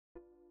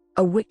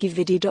a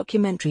WikiVidi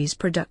documentaries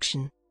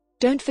production.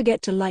 Don't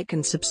forget to like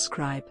and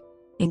subscribe.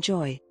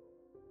 Enjoy.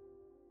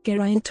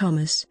 Geraint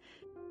Thomas.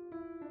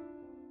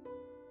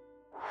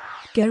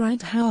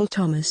 Geraint Howell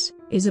Thomas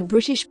is a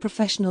British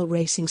professional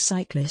racing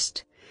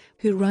cyclist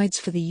who rides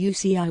for the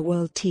UCI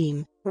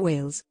WorldTeam,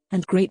 Wales,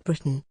 and Great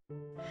Britain.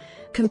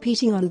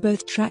 Competing on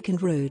both track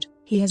and road,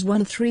 he has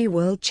won 3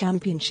 World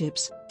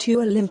Championships,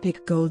 2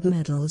 Olympic gold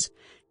medals,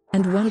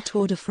 and 1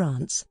 Tour de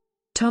France.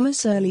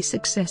 Thomas' early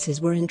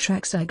successes were in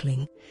track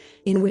cycling,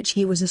 in which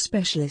he was a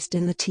specialist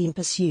in the team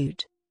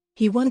pursuit.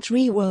 He won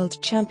 3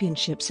 World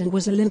Championships and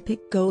was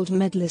Olympic gold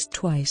medalist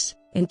twice,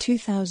 in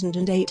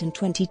 2008 and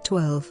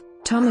 2012.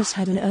 Thomas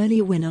had an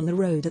early win on the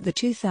road at the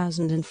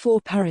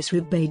 2004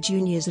 Paris-Roubaix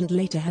Juniors and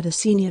later had a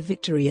senior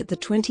victory at the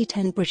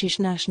 2010 British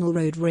National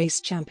Road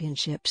Race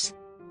Championships.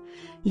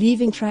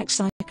 Leaving track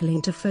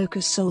cycling to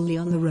focus solely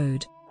on the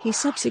road, he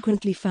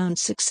subsequently found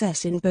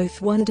success in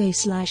both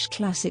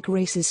one-day/classic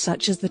races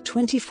such as the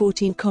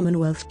 2014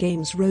 Commonwealth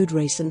Games road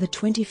race and the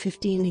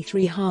 2015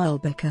 E3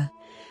 Harelbeke,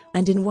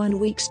 and in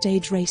one-week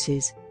stage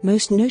races,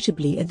 most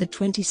notably at the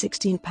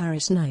 2016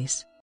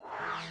 Paris-Nice,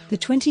 the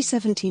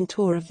 2017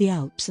 Tour of the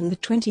Alps and the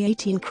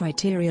 2018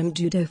 Critérium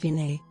du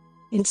Dauphiné.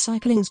 In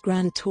cycling's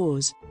Grand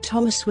Tours,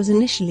 Thomas was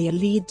initially a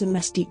lead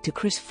domestique to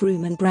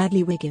Froome and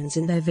Bradley Wiggins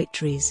in their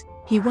victories.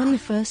 He won the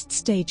first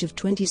stage of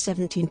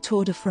 2017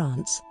 Tour de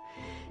France,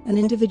 an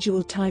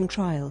individual time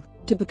trial,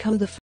 to become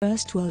the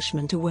first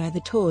Welshman to wear the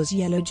Tour's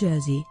yellow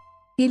jersey.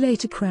 He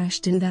later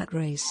crashed in that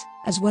race,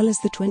 as well as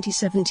the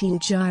 2017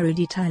 Giro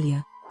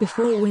d'Italia,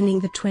 before winning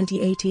the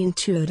 2018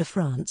 Tour de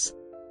France.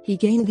 He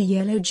gained the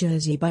yellow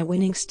jersey by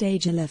winning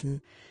stage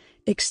 11,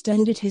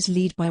 extended his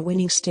lead by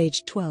winning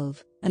stage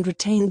 12, and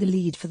retained the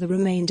lead for the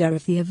remainder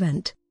of the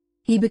event.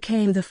 He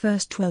became the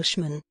first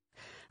Welshman,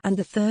 and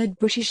the 3rd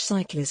British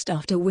cyclist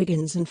after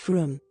Wiggins and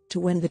Froome, to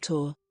win the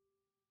Tour.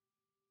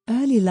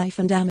 Early life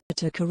and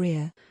amateur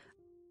career.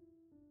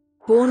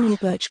 Born in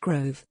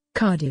Birchgrove,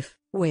 Cardiff,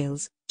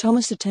 Wales,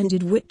 Thomas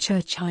attended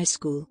Whitchurch High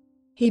School.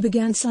 He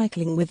began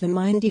cycling with the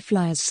Mindy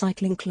Flyers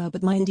Cycling Club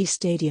at Mindy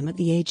Stadium at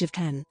the age of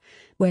 10,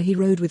 where he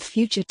rode with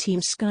future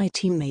Team Sky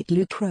teammate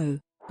Luke Crowe,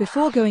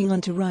 before going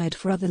on to ride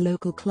for other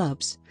local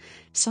clubs,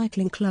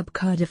 Cycling Club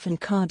Cardiff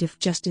and Cardiff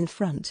Just in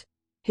Front.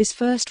 His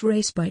first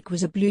race bike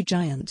was a Blue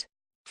Giant.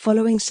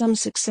 Following some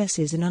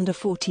successes in under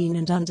 14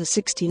 and under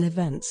 16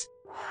 events,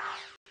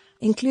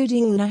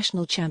 including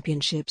national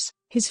championships,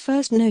 his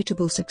first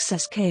notable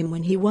success came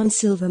when he won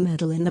silver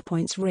medal in the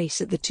points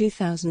race at the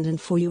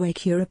 2004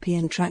 UCI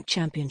European Track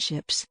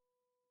Championships.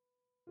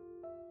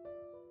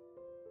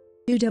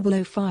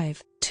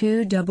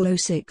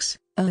 2005-2006,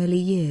 early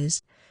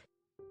years.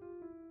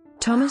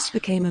 Thomas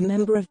became a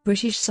member of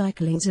British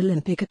cycling's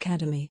Olympic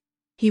Academy.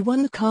 He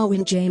won the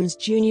Carwyn James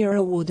Jr.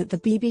 Award at the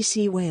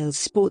BBC Wales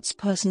Sports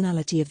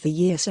Personality of the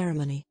Year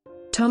ceremony.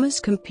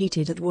 Thomas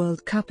competed at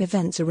World Cup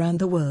events around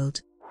the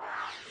world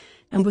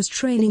and was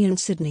training in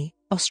Sydney,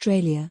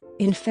 Australia,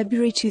 in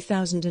February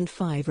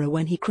 2005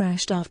 when he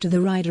crashed after the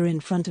rider in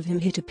front of him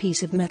hit a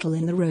piece of metal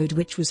in the road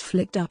which was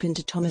flicked up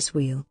into Thomas'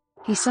 wheel.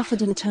 He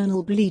suffered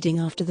internal bleeding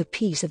after the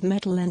piece of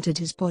metal entered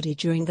his body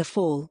during the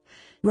fall,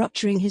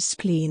 rupturing his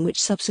spleen which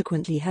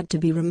subsequently had to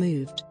be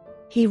removed.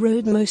 He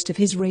rode most of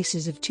his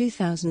races of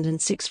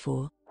 2006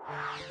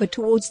 but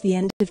towards the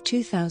end of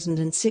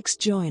 2006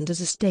 joined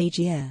as a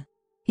stagiaire.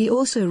 He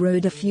also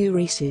rode a few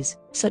races,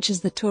 such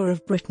as the Tour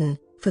of Britain,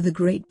 for the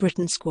Great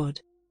Britain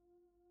squad.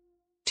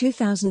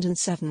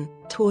 2007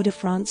 Tour de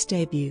France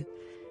debut.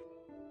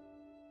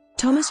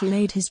 Thomas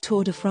made his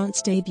Tour de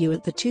France debut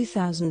at the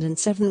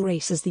 2007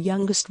 race as the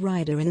youngest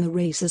rider in the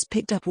race as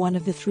picked up one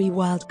of the 3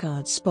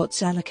 wildcard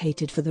spots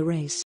allocated for the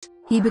race.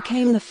 He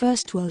became the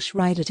first Welsh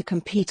rider to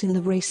compete in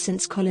the race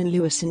since Colin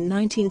Lewis in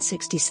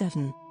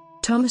 1967.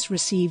 Thomas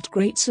received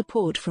great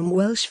support from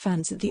Welsh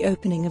fans at the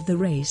opening of the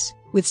race,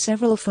 with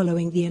several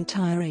following the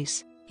entire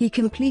race. He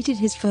completed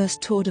his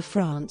first Tour de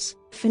France,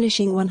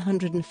 finishing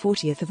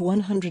 140th of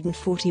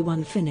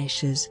 141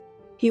 finishers.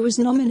 He was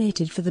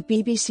nominated for the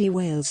BBC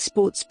Wales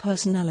Sports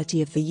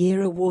Personality of the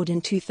Year award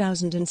in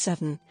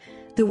 2007.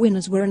 The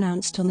winners were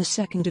announced on the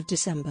 2nd of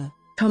December.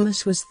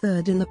 Thomas was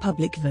 3rd in the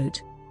public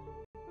vote.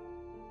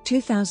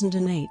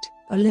 2008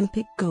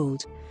 Olympic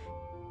gold.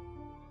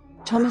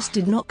 Thomas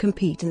did not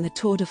compete in the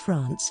Tour de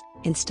France.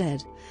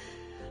 Instead,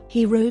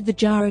 he rode the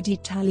Giro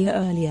d'Italia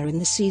earlier in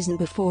the season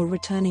before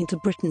returning to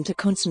Britain to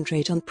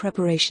concentrate on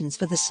preparations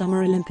for the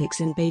Summer Olympics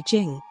in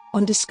Beijing.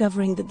 On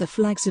discovering that the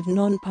flags of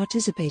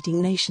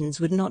non-participating nations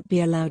would not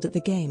be allowed at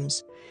the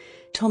Games,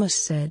 Thomas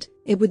said,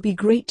 "It would be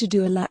great to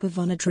do a lap of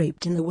honour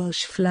draped in the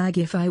Welsh flag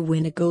if I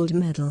win a gold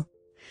medal.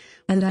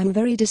 And I'm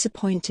very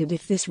disappointed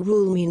if this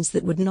rule means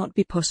that would not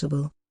be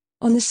possible."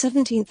 On the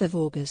 17th of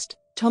August,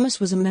 Thomas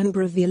was a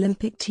member of the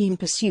Olympic team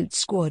pursuit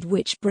squad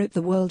which broke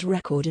the world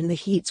record in the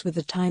heats with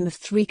a time of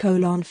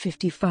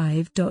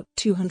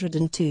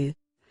 3:55.202,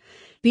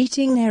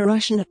 beating their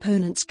Russian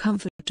opponents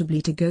comfortably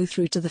to go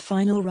through to the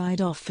final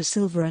ride-off for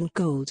silver and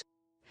gold.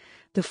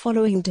 The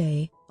following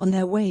day, on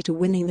their way to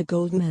winning the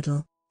gold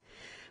medal,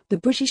 The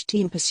British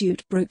team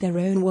pursuit broke their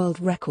own world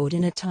record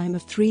in a time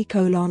of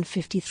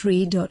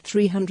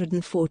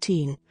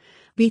 3:53.314,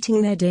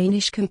 beating their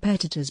Danish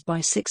competitors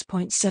by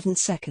 6.7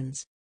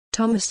 seconds.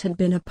 Thomas had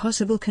been a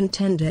possible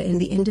contender in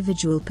the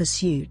individual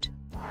pursuit,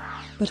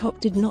 but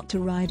opted not to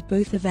ride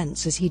both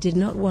events as he did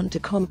not want to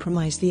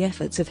compromise the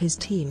efforts of his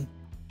team.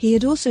 He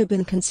had also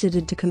been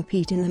considered to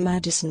compete in the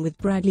Madison with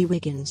Bradley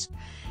Wiggins,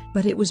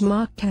 but it was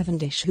Mark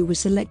Cavendish who was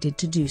selected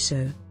to do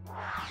so.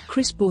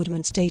 Chris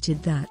Boardman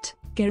stated that,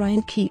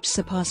 "Geraint keeps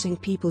surpassing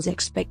people's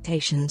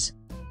expectations."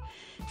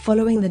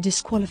 Following the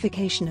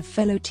disqualification of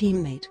fellow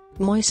teammate,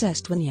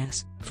 Moises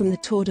Viñas, from the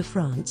Tour de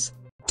France,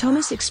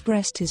 Thomas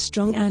expressed his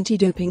strong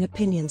anti-doping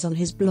opinions on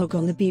his blog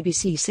on the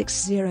BBC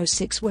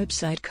 606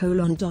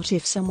 website: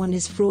 "If someone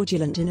is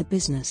fraudulent in a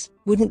business,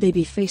 wouldn't they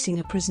be facing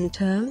a prison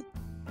term?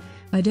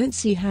 I don't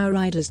see how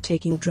riders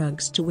taking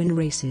drugs to win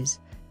races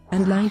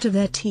and lying to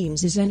their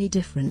teams is any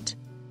different.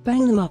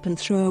 Bang them up and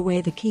throw away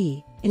the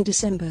key." In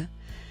December,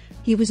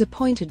 he was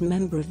appointed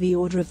member of the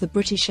Order of the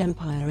British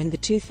Empire in the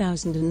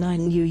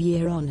 2009 New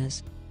Year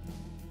Honours.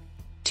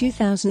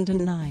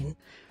 2009.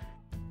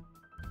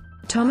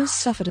 Thomas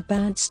suffered a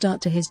bad start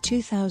to his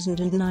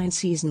 2009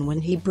 season when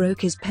he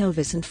broke his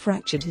pelvis and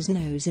fractured his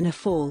nose in a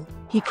fall.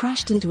 He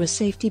crashed into a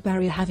safety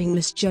barrier having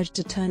misjudged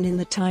a turn in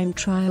the time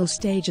trial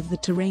stage of the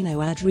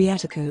Tirreno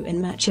Adriatico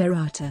in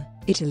Macerata,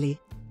 Italy.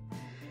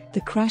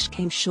 The crash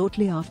came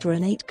shortly after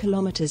an 8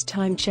 km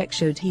time check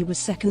showed he was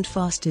second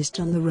fastest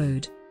on the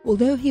road,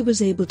 although he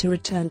was able to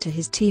return to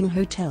his team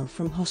hotel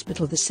from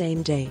hospital the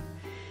same day.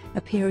 A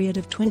period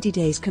of 20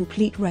 days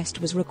complete rest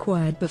was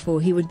required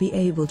before he would be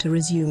able to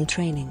resume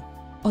training.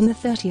 On the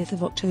 30th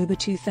of October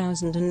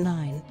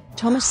 2009,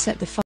 Thomas set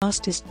the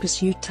fastest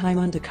pursuit time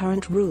under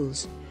current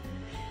rules.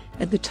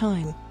 At the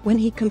time, when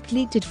he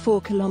completed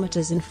 4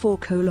 km in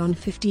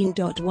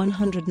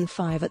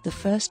 4:15.105 at the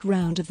first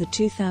round of the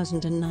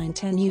 2009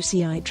 10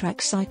 UCI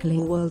Track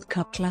Cycling World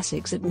Cup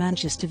Classics at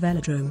Manchester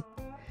Velodrome.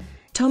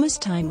 Thomas'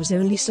 time was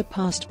only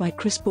surpassed by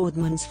Chris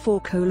Boardman's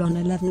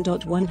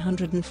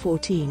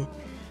 4:11.114,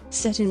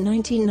 set in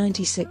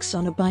 1996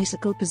 on a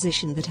bicycle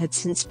position that had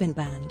since been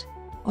banned.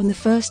 On the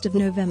 1st of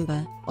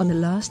November, on the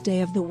last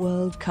day of the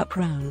World Cup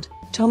round,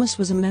 Thomas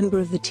was a member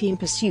of the team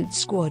pursuit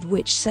squad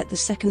which set the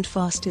second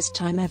fastest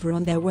time ever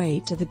on their way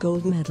to the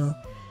gold medal,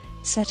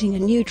 setting a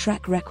new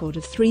track record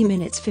of 3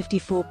 minutes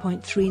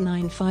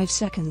 54.395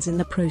 seconds in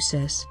the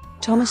process.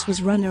 Thomas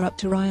was runner-up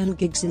to Ryan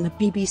Giggs in the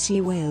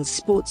BBC Wales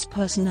Sports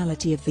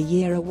Personality of the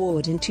Year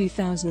award in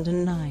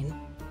 2009.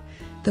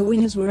 The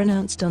winners were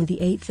announced on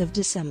the 8th of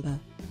December.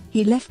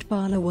 He left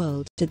Bala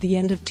World at the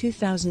end of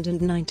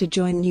 2009 to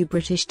join new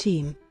British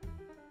team.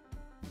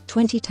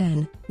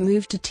 2010,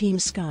 moved to Team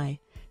Sky.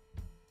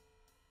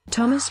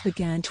 Thomas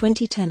began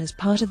 2010 as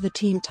part of the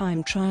team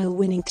time trial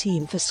winning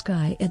team for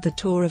Sky at the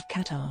Tour of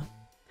Qatar.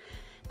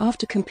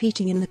 After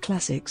competing in the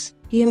Classics,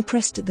 he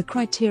impressed at the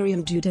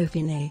Critérium du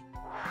Dauphiné,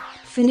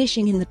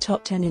 finishing in the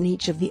top 10 in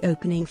each of the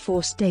opening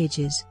 4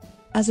 stages.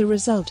 As a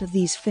result of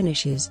these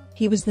finishes,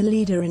 he was the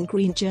leader in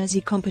green jersey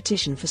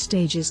competition for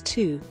stages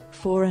 2,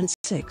 4 and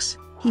 6.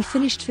 He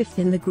finished 5th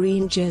in the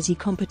green jersey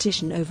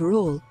competition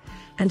overall,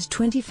 and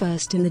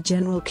 21st in the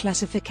general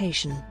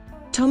classification.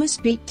 Thomas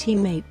beat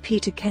teammate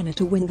Peter Kenner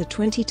to win the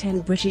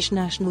 2010 British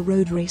National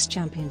Road Race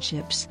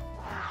Championships.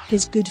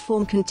 His good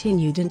form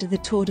continued into the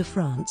Tour de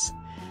France,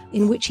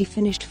 in which he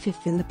finished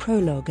 5th in the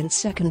prologue and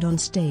 2nd on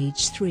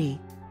stage 3.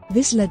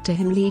 This led to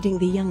him leading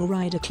the young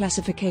rider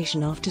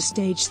classification after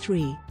stage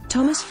 3.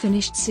 Thomas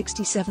finished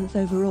 67th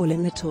overall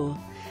in the Tour,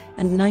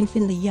 and 9th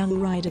in the young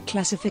rider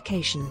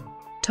classification.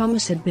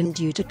 Thomas had been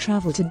due to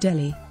travel to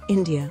Delhi,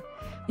 India,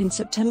 in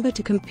September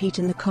to compete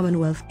in the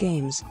Commonwealth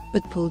Games,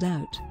 but pulled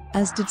out,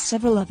 as did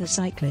several other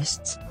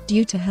cyclists,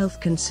 due to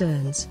health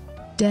concerns.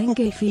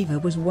 Dengue fever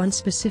was one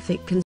specific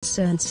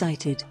concern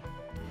cited.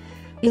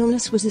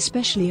 Illness was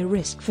especially a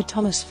risk for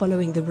Thomas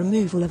following the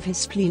removal of his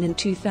spleen in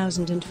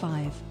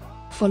 2005.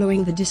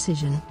 Following the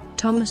decision,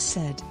 Thomas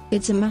said,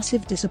 "It's a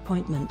massive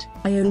disappointment.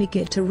 I only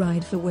get to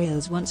ride for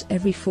Wales once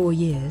every 4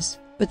 years,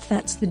 but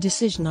that's the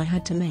decision I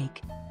had to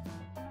make."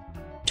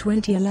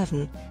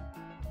 2011.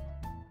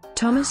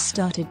 Thomas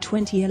started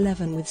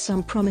 2011 with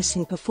some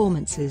promising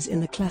performances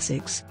in the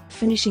Classics,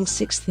 finishing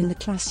 6th in the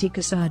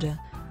Klassieker Sada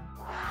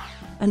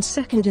and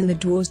 2nd in the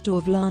Dwars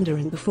door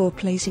Vlaanderen before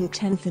placing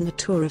 10th in the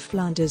Tour of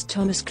Flanders.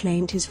 Thomas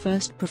claimed his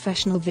first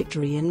professional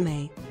victory in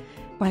May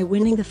by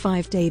winning the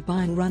 5-day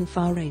Bayern Run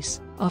Far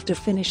race, after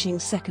finishing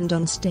 2nd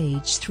on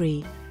stage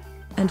 3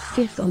 and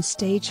 5th on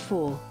stage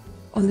 4.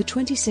 On the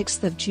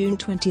 26th of June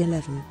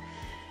 2011,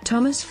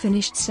 Thomas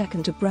finished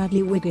 2nd to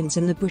Bradley Wiggins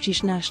in the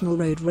British National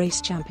Road Race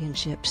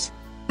Championships.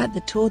 At the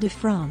Tour de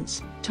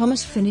France,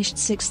 Thomas finished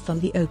 6th on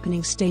the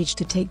opening stage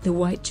to take the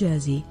white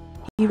jersey.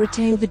 He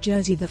retained the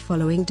jersey the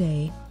following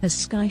day, as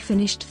Sky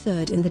finished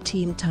 3rd in the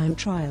team time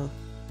trial.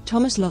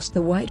 Thomas lost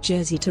the white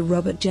jersey to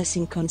Robert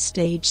Gesink on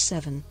stage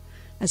 7.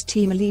 As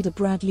team leader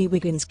Bradley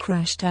Wiggins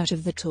crashed out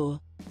of the Tour,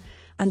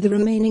 and the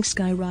remaining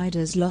Sky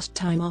riders lost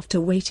time after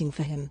waiting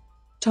for him.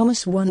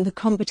 Thomas won the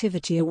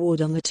Combativity Award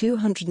on the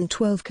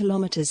 212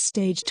 km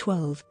stage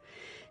 12,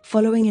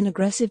 following an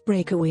aggressive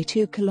breakaway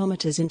 2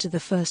 km into the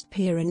first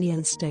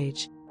Pyrenean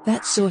stage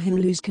that saw him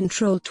lose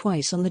control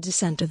twice on the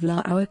descent of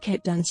La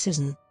Hauquette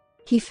d'Ancizan.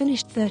 He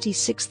finished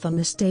 36th on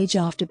the stage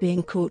after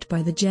being caught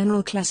by the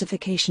general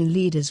classification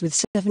leaders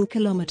with 7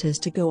 km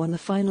to go on the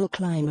final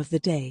climb of the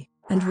day,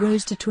 and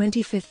rose to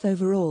 25th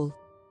overall.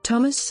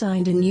 Thomas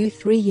signed a new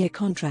 3-year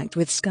contract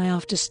with Sky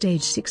after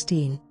stage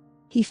 16.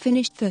 He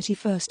finished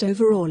 31st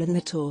overall in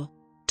the Tour.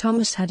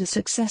 Thomas had a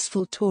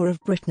successful Tour of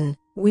Britain,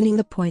 winning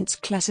the points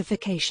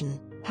classification,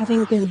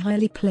 having been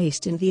highly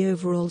placed in the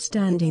overall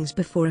standings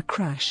before a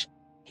crash.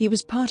 He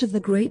was part of the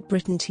Great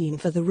Britain team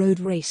for the road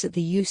race at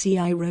the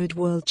UCI Road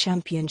World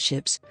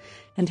Championships,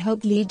 and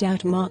helped lead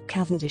out Mark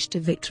Cavendish to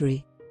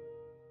victory.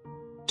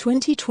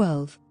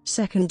 2012,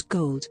 second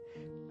gold.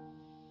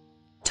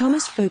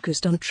 Thomas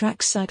focused on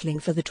track cycling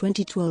for the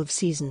 2012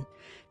 season,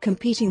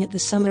 competing at the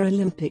Summer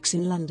Olympics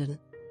in London.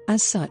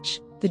 As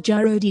such, the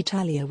Giro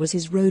d'Italia was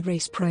his road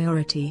race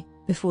priority,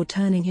 before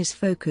turning his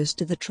focus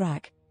to the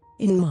track.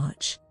 In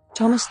March,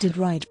 Thomas did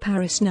ride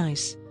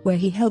Paris-Nice, where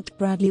he helped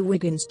Bradley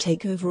Wiggins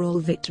take overall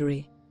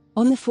victory.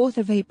 On the 4th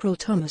of April,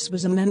 Thomas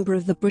was a member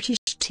of the British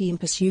team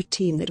pursuit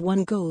team that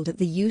won gold at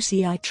the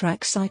UCI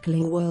Track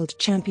Cycling World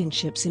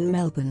Championships in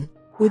Melbourne,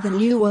 with a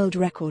new world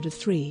record of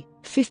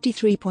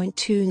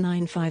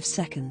 3:53.295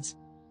 seconds.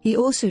 He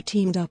also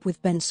teamed up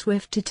with Ben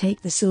Swift to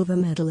take the silver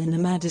medal in the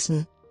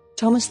Madison.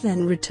 Thomas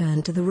then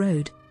returned to the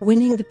road,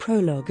 winning the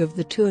prologue of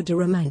the Tour de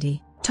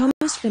Romandie.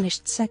 Thomas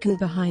finished second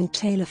behind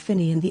Taylor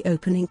Phinney in the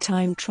opening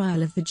time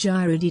trial of the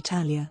Giro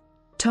d'Italia.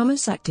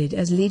 Thomas acted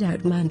as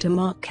lead-out man to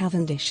Mark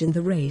Cavendish in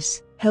the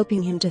race,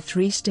 helping him to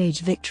 3-stage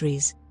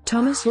victories.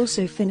 Thomas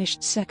also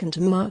finished second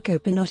to Marco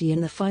Pinotti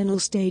in the final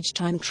stage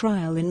time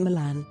trial in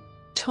Milan.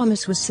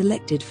 Thomas was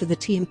selected for the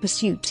team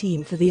pursuit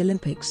team for the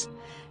Olympics,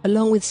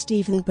 along with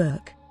Stephen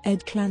Burke,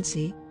 Ed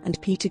Clancy, and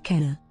Peter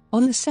Kenner.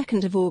 On the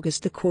 2nd of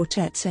August, the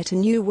quartet set a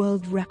new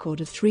world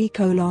record of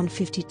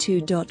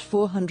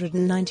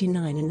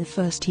 3:52.499 in the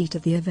first heat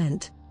of the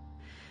event.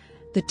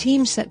 The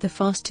team set the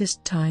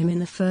fastest time in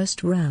the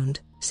first round,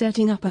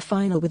 setting up a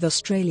final with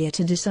Australia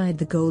to decide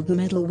the gold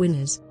medal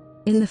winners.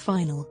 In the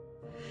final,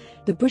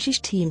 the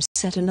British team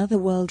set another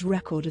world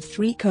record of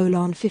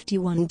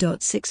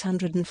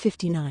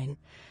 3:51.659,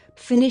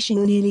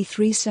 finishing nearly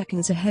 3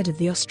 seconds ahead of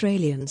the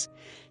Australians,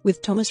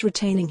 with Thomas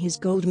retaining his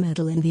gold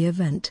medal in the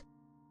event.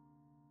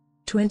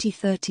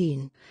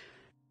 2013.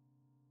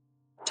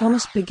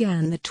 Thomas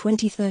began the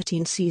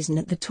 2013 season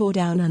at the Tour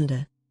Down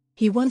Under.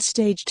 He won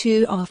stage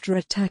 2 after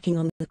attacking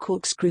on the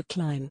corkscrew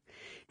climb,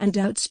 and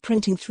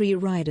out-sprinting 3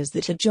 riders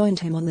that had joined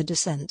him on the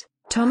descent.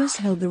 Thomas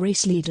held the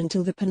race lead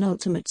until the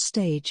penultimate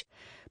stage,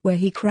 where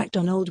he cracked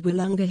on Old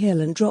Willunga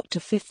Hill and dropped to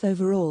 5th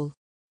overall.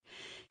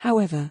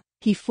 However,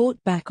 he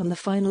fought back on the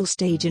final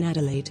stage in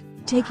Adelaide,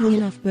 taking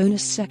enough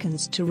bonus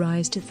seconds to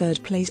rise to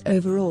 3rd place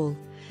overall,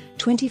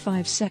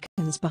 25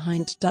 seconds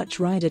behind Dutch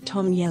rider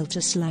Tom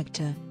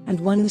Jelte-Slagter, and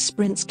won the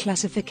sprints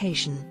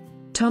classification.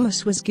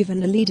 Thomas was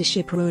given a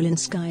leadership role in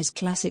Sky's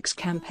Classics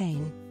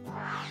campaign.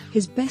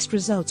 His best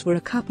results were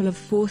a couple of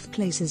 4th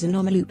places in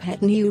Omloop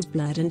Het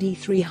Nieuwsblad and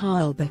E3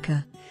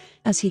 Harelbeke,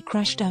 as he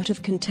crashed out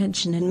of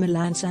contention in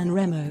Milan-San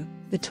Remo,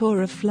 the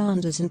Tour of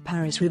Flanders and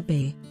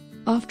Paris-Roubaix.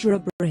 After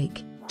a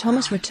break,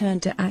 Thomas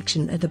returned to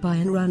action at the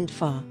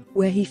Bayern-Rundfahrt,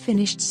 where he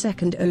finished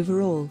 2nd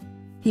overall.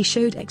 He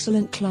showed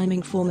excellent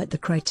climbing form at the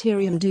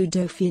Critérium du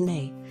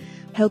Dauphiné,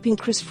 helping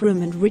Chris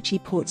Froome and Richie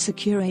Porte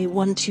secure a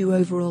 1-2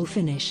 overall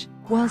finish,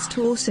 whilst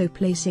also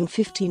placing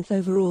 15th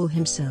overall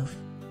himself.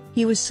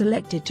 He was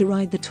selected to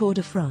ride the Tour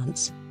de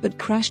France, but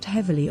crashed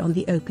heavily on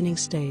the opening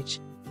stage.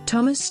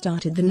 Thomas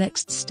started the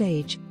next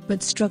stage,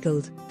 but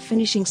struggled,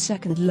 finishing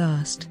second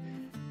last,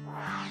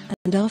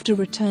 and after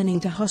returning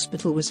to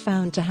hospital was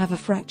found to have a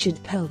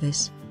fractured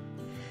pelvis.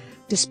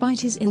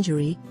 Despite his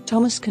injury,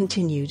 Thomas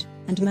continued,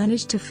 and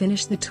managed to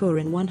finish the Tour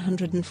in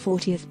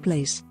 140th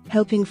place,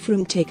 helping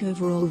Froome take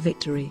overall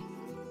victory.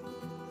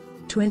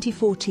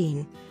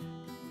 2014.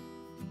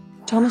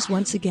 Thomas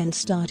once again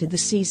started the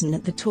season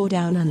at the Tour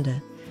Down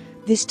Under,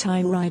 this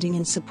time riding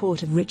in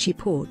support of Richie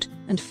Porte,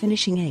 and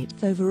finishing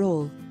 8th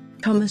overall.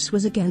 Thomas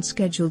was again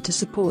scheduled to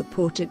support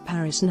Porte at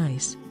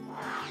Paris-Nice,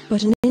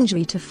 but an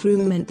injury to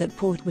Froome meant that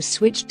Porte was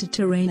switched to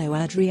Tirreno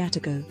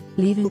Adriatico,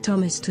 leaving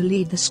Thomas to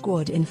lead the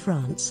squad in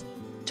France.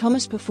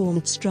 Thomas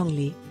performed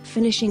strongly,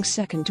 finishing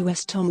second to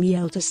Tom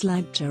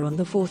Jelte-Slagter on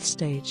the 4th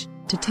stage,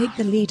 to take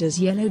the leader's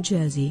yellow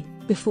jersey,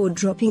 before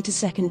dropping to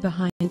second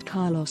behind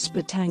Carlos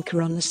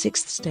Betancur on the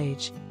 6th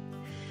stage.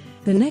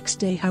 The next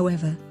day,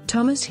 however,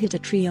 Thomas hit a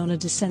tree on a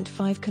descent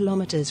 5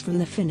 kilometers from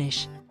the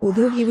finish.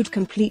 Although he would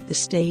complete the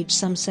stage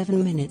some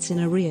 7 minutes in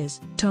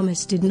arrears,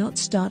 Thomas did not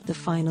start the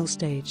final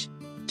stage.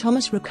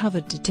 Thomas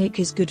recovered to take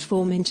his good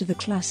form into the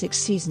Classics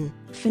season,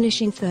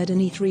 finishing 3rd in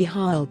E3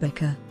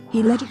 Harelbeke.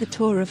 He led at the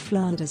Tour of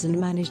Flanders and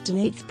managed an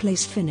 8th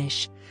place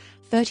finish,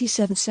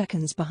 37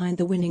 seconds behind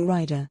the winning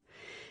rider,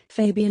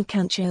 Fabian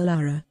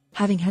Cancellara.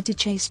 having had to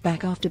chase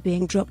back after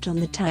being dropped on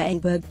the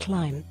Tauenberg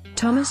climb.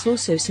 Thomas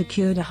also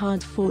secured a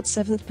hard-fought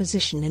 7th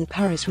position in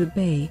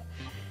Paris-Roubaix,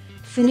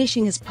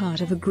 finishing as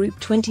part of a group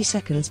 20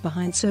 seconds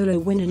behind solo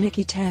winner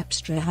Niki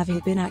Terpstra, having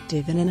been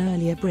active in an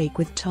earlier break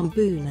with Tom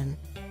Boonen.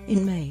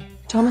 In May,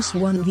 Thomas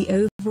won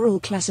the overall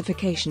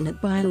classification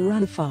at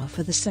Bayern-Rundfahrt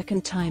for the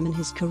second time in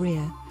his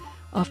career,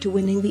 after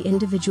winning the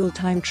individual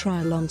time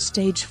trial on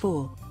stage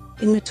 4.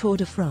 In the Tour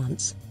de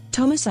France,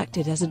 Thomas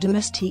acted as a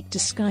domestique to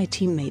Sky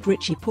teammate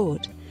Richie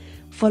Porte,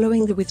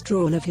 following the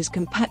withdrawal of his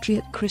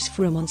compatriot Chris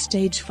Froome on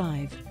stage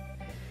 5.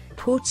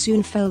 Porte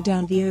soon fell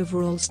down the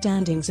overall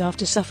standings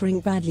after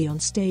suffering badly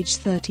on stage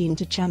 13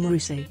 to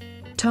Chamrousset.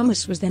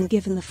 Thomas was then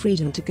given the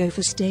freedom to go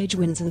for stage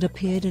wins and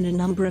appeared in a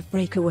number of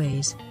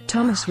breakaways.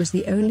 Thomas was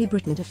the only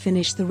Briton to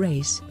finish the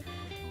race,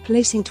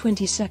 placing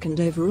 22nd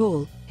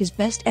overall, his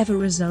best ever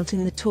result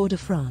in the Tour de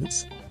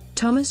France.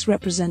 Thomas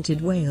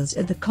represented Wales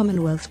at the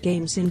Commonwealth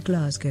Games in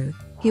Glasgow.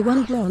 He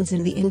won bronze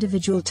in the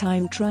individual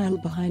time trial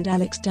behind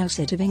Alex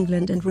Dowsett of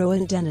England and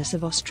Rowan Dennis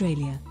of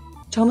Australia.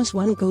 Thomas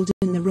won gold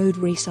in the road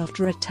race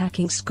after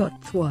attacking Scott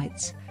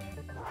Thwaites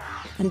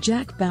and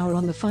Jack Bauer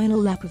on the final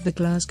lap of the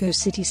Glasgow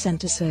city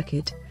centre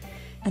circuit,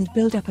 and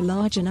built up a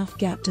large enough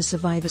gap to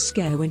survive a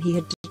scare when he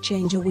had to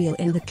change a wheel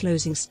in the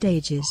closing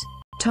stages.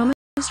 Thomas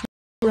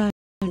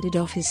rounded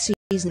off his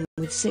season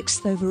with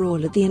 6th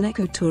overall at the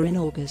Eneco Tour in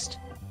August.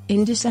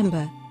 In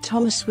December,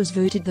 Thomas was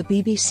voted the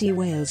BBC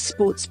Wales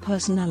Sports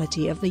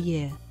Personality of the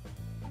Year.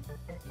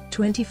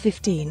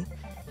 2015.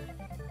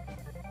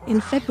 In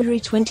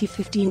February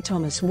 2015,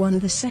 Thomas won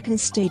the second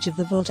stage of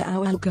the Volta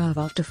ao Algarve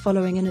after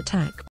following an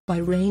attack by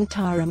Geraint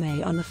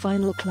Howell on the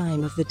final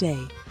climb of the day,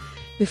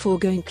 before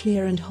going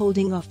clear and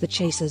holding off the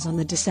chasers on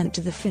the descent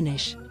to the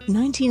finish,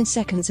 19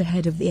 seconds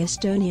ahead of the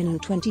Estonian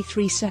and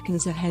 23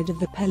 seconds ahead of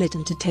the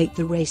peloton to take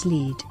the race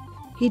lead.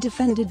 He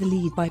defended the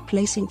lead by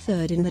placing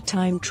 3rd in the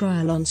time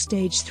trial on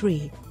stage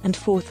 3, and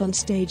 4th on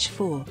stage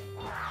 4,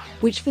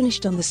 which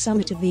finished on the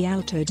summit of the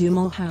Alto du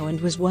Mont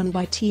and was won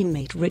by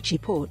teammate Richie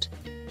Porte.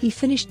 He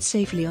finished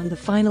safely on the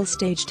final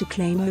stage to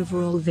claim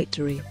overall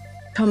victory.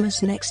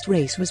 Thomas' next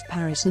race was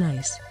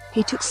Paris-Nice.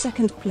 He took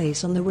 2nd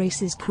place on the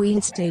race's Queen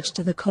stage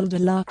to the Col de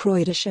la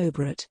Croix de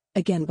Chaubrot,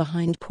 again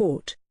behind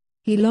Porte.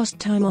 He lost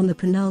time on the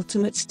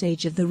penultimate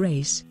stage of the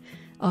race,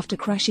 after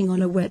crashing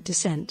on a wet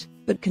descent,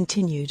 but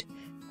continued,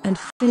 and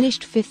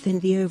finished 5th in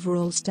the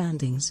overall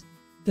standings.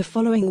 The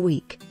following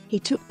week, he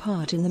took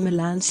part in the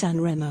Milan-San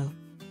Remo.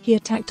 He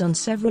attacked on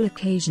several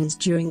occasions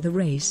during the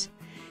race,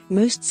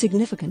 most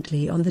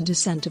significantly on the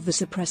descent of the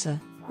Suppressor.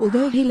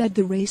 Although he led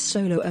the race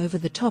solo over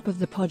the top of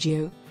the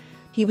Poggio,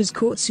 he was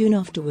caught soon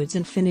afterwards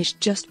and finished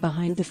just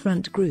behind the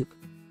front group.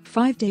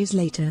 5 days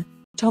later,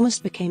 Thomas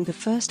became the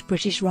first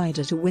British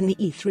rider to win the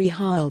E3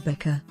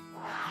 Harelbeke,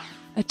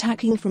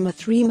 attacking from a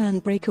 3-man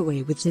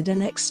breakaway with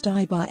Zdenek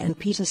Stybar and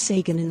Peter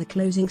Sagan in the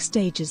closing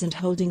stages and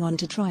holding on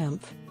to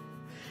triumph.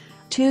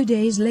 2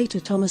 days later,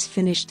 Thomas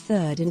finished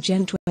 3rd in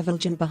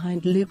Gent-Wevelgem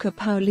behind Luca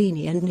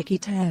Paolini and Niki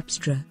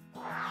Terpstra,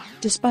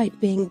 despite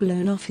being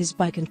blown off his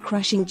bike and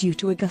crashing due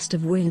to a gust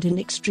of wind in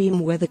extreme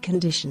weather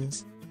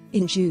conditions.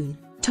 In June,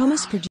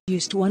 Thomas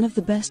produced one of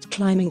the best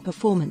climbing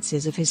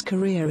performances of his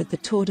career at the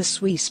Tour de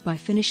Suisse by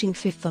finishing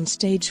 5th on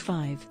stage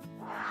 5,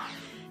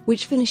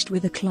 which finished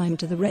with a climb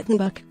to the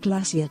Rettenbach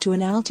Glacier to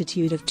an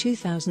altitude of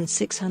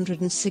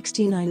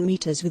 2,669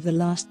 meters, with the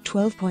last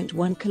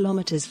 12.1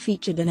 kilometers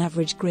featured an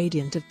average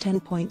gradient of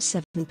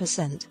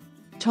 10.7%.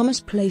 Thomas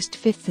placed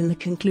 5th in the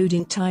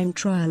concluding time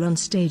trial on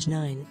stage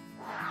 9,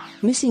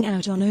 missing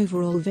out on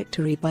overall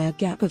victory by a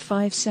gap of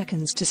 5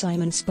 seconds to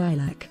Simon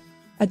Spilak.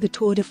 At the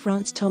Tour de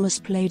France, Thomas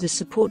played a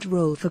support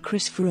role for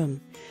Chris Froome,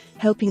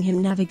 helping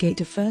him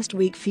navigate a first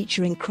week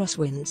featuring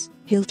crosswinds,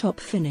 hilltop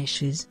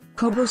finishes,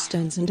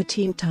 cobblestones and a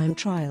team time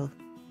trial.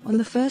 On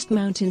the first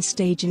mountain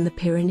stage in the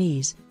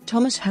Pyrenees,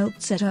 Thomas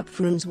helped set up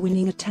Froome's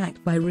winning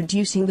attack by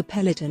reducing the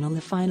peloton on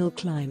the final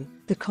climb,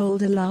 the Col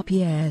de la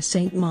Pierre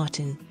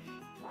Saint-Martin,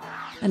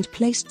 and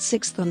placed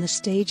 6th on the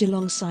stage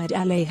alongside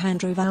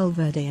Alejandro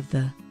Valverde.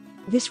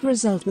 This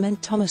result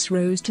meant Thomas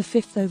rose to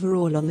 5th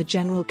overall on the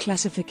general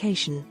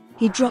classification.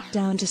 He dropped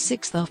down to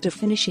 6th after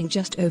finishing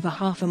just over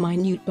half a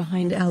minute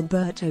behind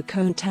Alberto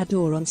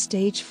Contador on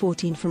stage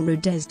 14 from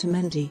Rodez to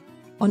Mendy.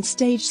 On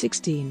stage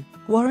 16,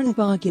 Warren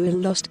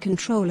Barguil lost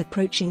control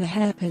approaching a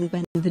hairpin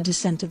bend in the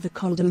descent of the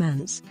Col de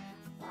Mans,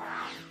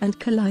 and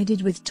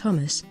collided with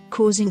Thomas,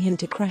 causing him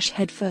to crash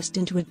headfirst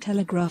into a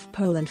telegraph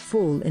pole and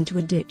fall into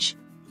a ditch.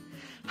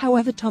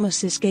 However,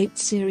 Thomas escaped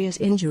serious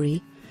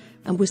injury,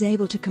 and was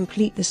able to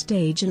complete the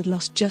stage and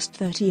lost just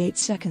 38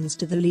 seconds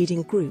to the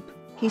leading group.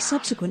 He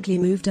subsequently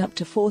moved up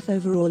to 4th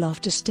overall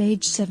after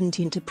stage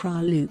 17 to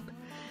Pra-Loup,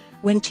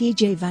 when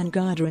TJ Van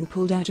Garderen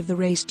pulled out of the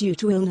race due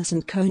to illness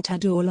and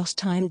Contador lost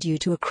time due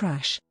to a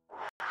crash.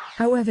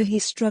 However, he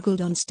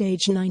struggled on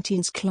stage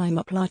 19's climb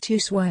up La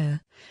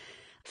Toussaint,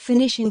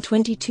 finishing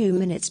 22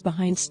 minutes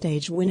behind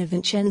stage winner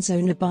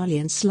Vincenzo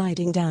Nibali and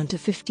sliding down to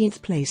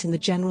 15th place in the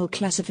general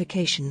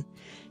classification,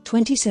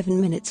 27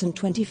 minutes and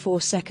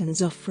 24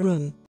 seconds off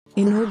Froome.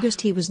 In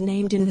August, he was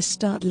named in the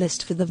start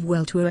list for the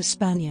Vuelta a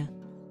España.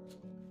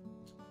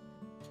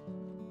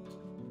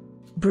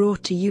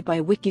 Brought to you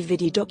by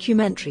WikiVidi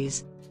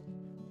Documentaries.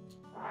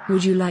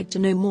 Would you like to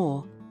know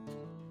more?